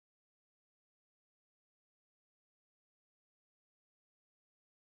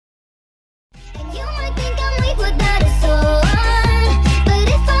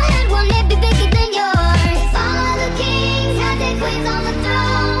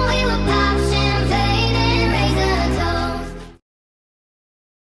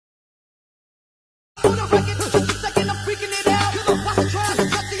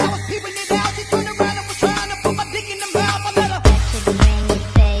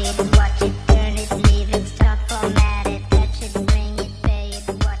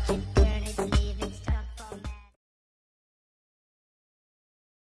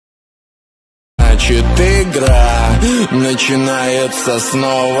игра начинается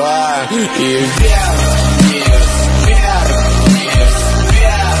снова. И вверх-вниз, вверх-вниз,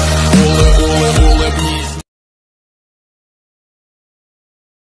 вверх. Улыбнись.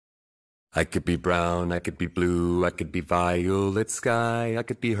 I could be brown, I could be blue, I could be violet sky, I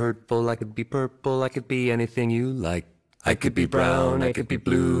could be hurtful, I could be purple, I could be anything you like. I could be brown, I could be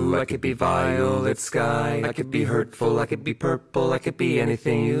blue, I could be violet sky, I could be hurtful, I could be purple, I could be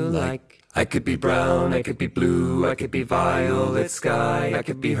anything you like. I could be brown, I could be blue, I could be violet sky, I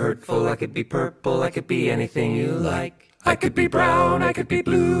could be hurtful, I could be purple, I could be anything you like. I could be brown, I could be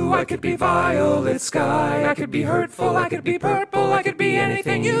blue, I could be violet sky, I could be hurtful, I could be purple, I could be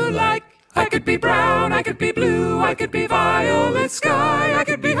anything you like. I could be brown, I could be blue, I could be violet sky, I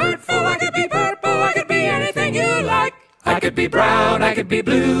could be hurtful, I could be purple, I could be anything you like. I could be brown, I could be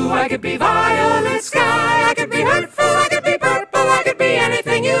blue, I could be violet sky, I could be hurtful, I could be purple, I could be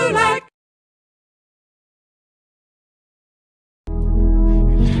anything you like.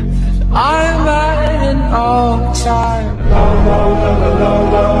 I'm at an all-time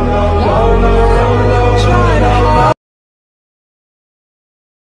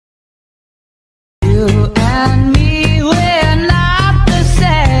you and me, we're not the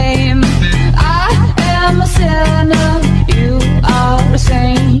same. I am a sinner, you are a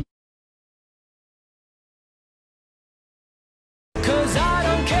saint. 'Cause I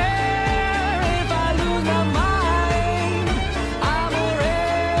don't care if I lose my mind, I'm already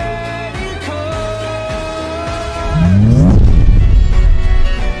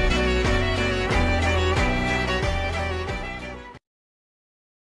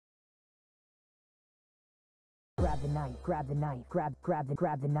Grab the knife, grab the knife,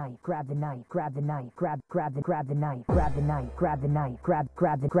 grab the knife, grab the knife, grab the knife, grab the knife, grab the knife, grab the knife,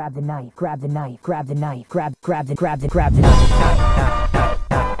 grab the knife, grab the knife, grab the knife, grab the knife, grab the knife.